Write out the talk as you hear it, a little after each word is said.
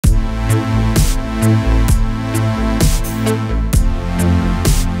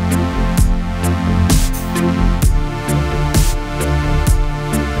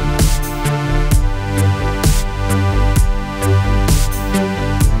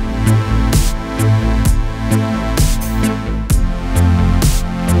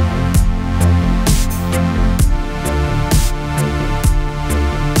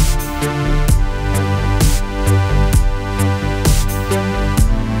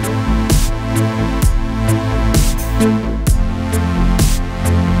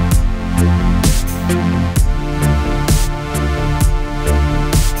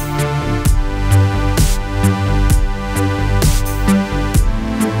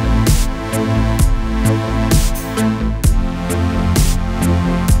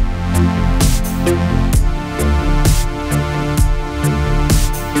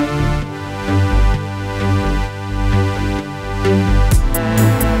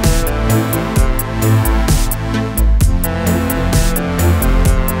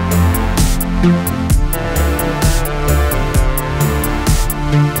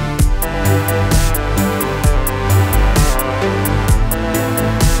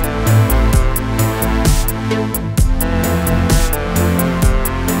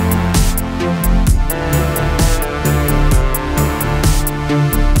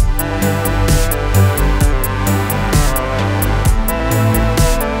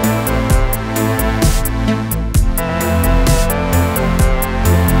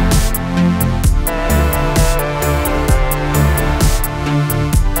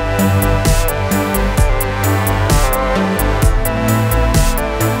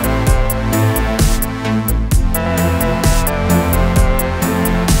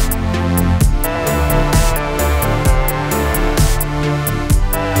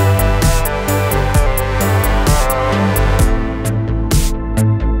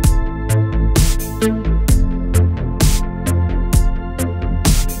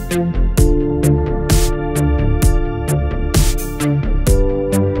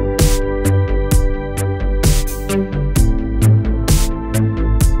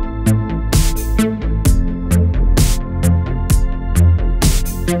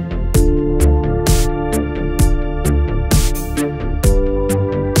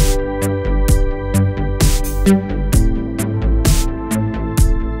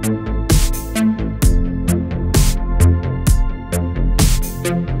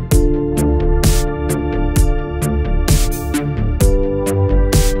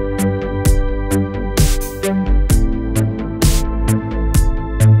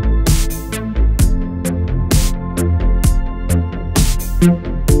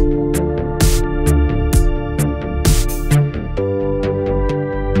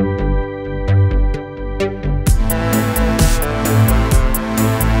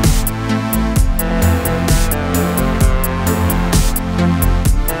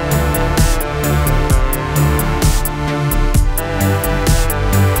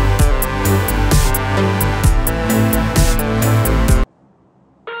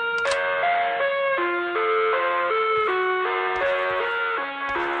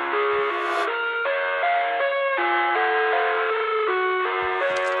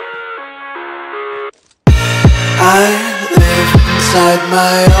I live inside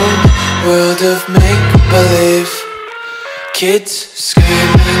my own world of make-believe. Kids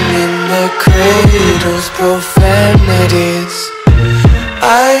screaming in their cradles, profanities.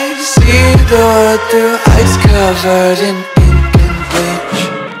 I see the world through eyes covered in ink and bleach.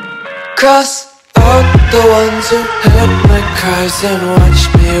 Cross out the ones who heard my cries and watched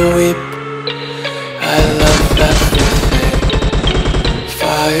me weep. I love everything.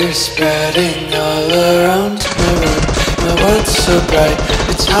 Fire spreading all around my room. My world's so bright,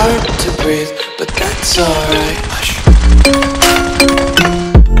 it's hard to breathe, but that's alright. Hush.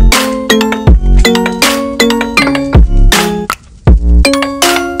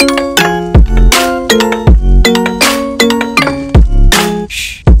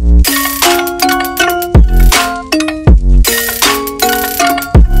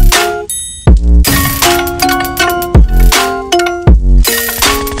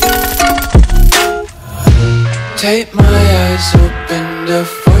 Tape my eyes open to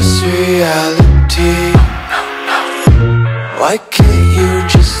force reality. Why can't you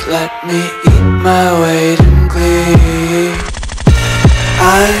just let me eat my weight in glee?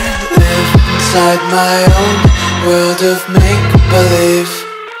 I live inside my own world of make-believe.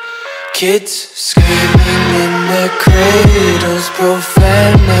 Kids screaming in their cradles,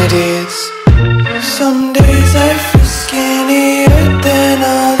 profanities. Some days I feel skinnier than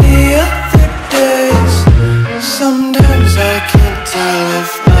all the other days. Sometimes I can't tell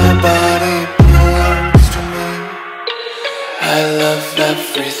if my body belongs to me. I love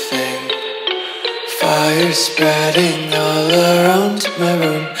everything. Fire spreading all around my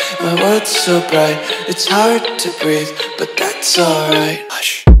room. My world's so bright, it's hard to breathe, but that's alright.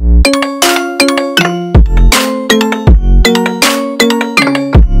 Hush.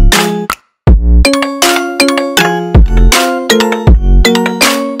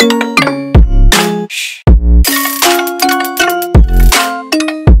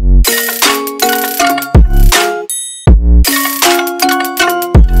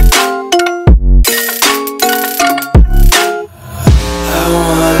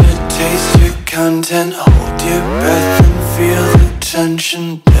 Content, hold your breath and feel the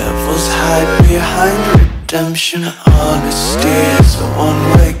tension. Devils hide behind redemption. Honesty is a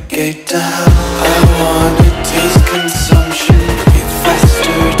one-way gate to hell. I wanna taste consumption. Breathe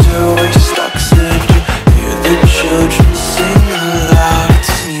faster to waste oxygen. Hear the children sing aloud.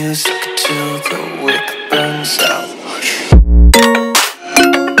 It's music till the wick burns out.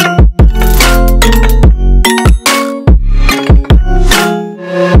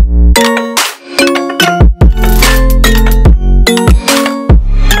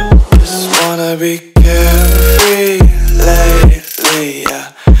 Be carefree lately, yeah.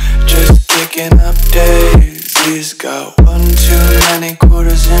 Just kicking up daisies. Got one too many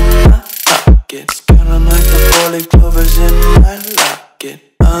quarters in my pockets. Counting like the four-leaf clovers in my locket.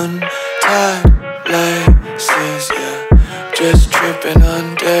 Untied laces, yeah. Just tripping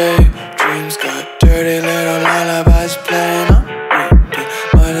on daydreams. Got dirty little lullabies playing on repeat.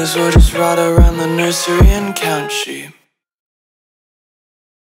 Might as well just ride around the nursery and count sheep.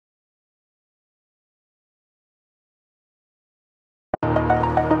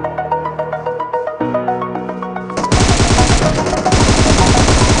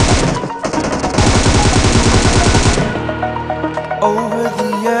 Over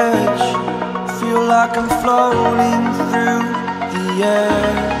the edge, feel like I'm floating through the air.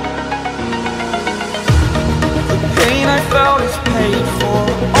 The pain I felt is paid for,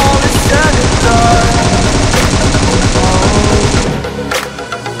 all is said and done. Oh.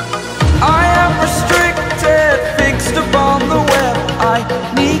 I am restricted, fixed upon the web. I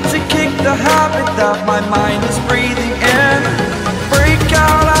need to kick the habit that my mind is breathing in. Break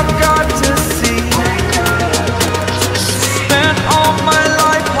out, I've got to see. All my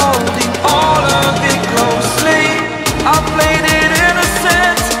life holding all of it closely. I played it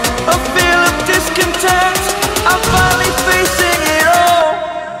innocent, a feel of discontent. I'm finally facing it all.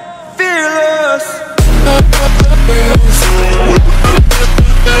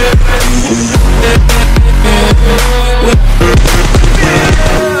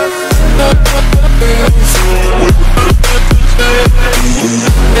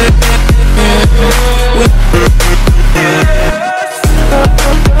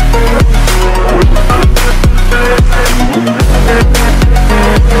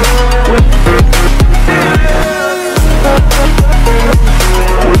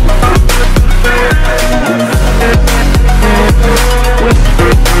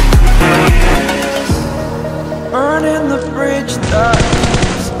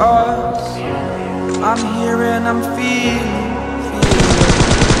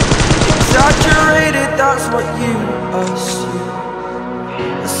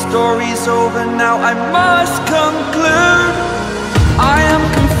 story's over now, I must conclude I am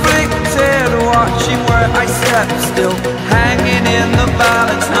conflicted, watching where I step still, hanging in the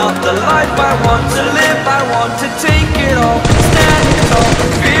balance. Not the life I want to live, I want to take it all, standing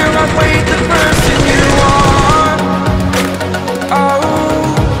tall.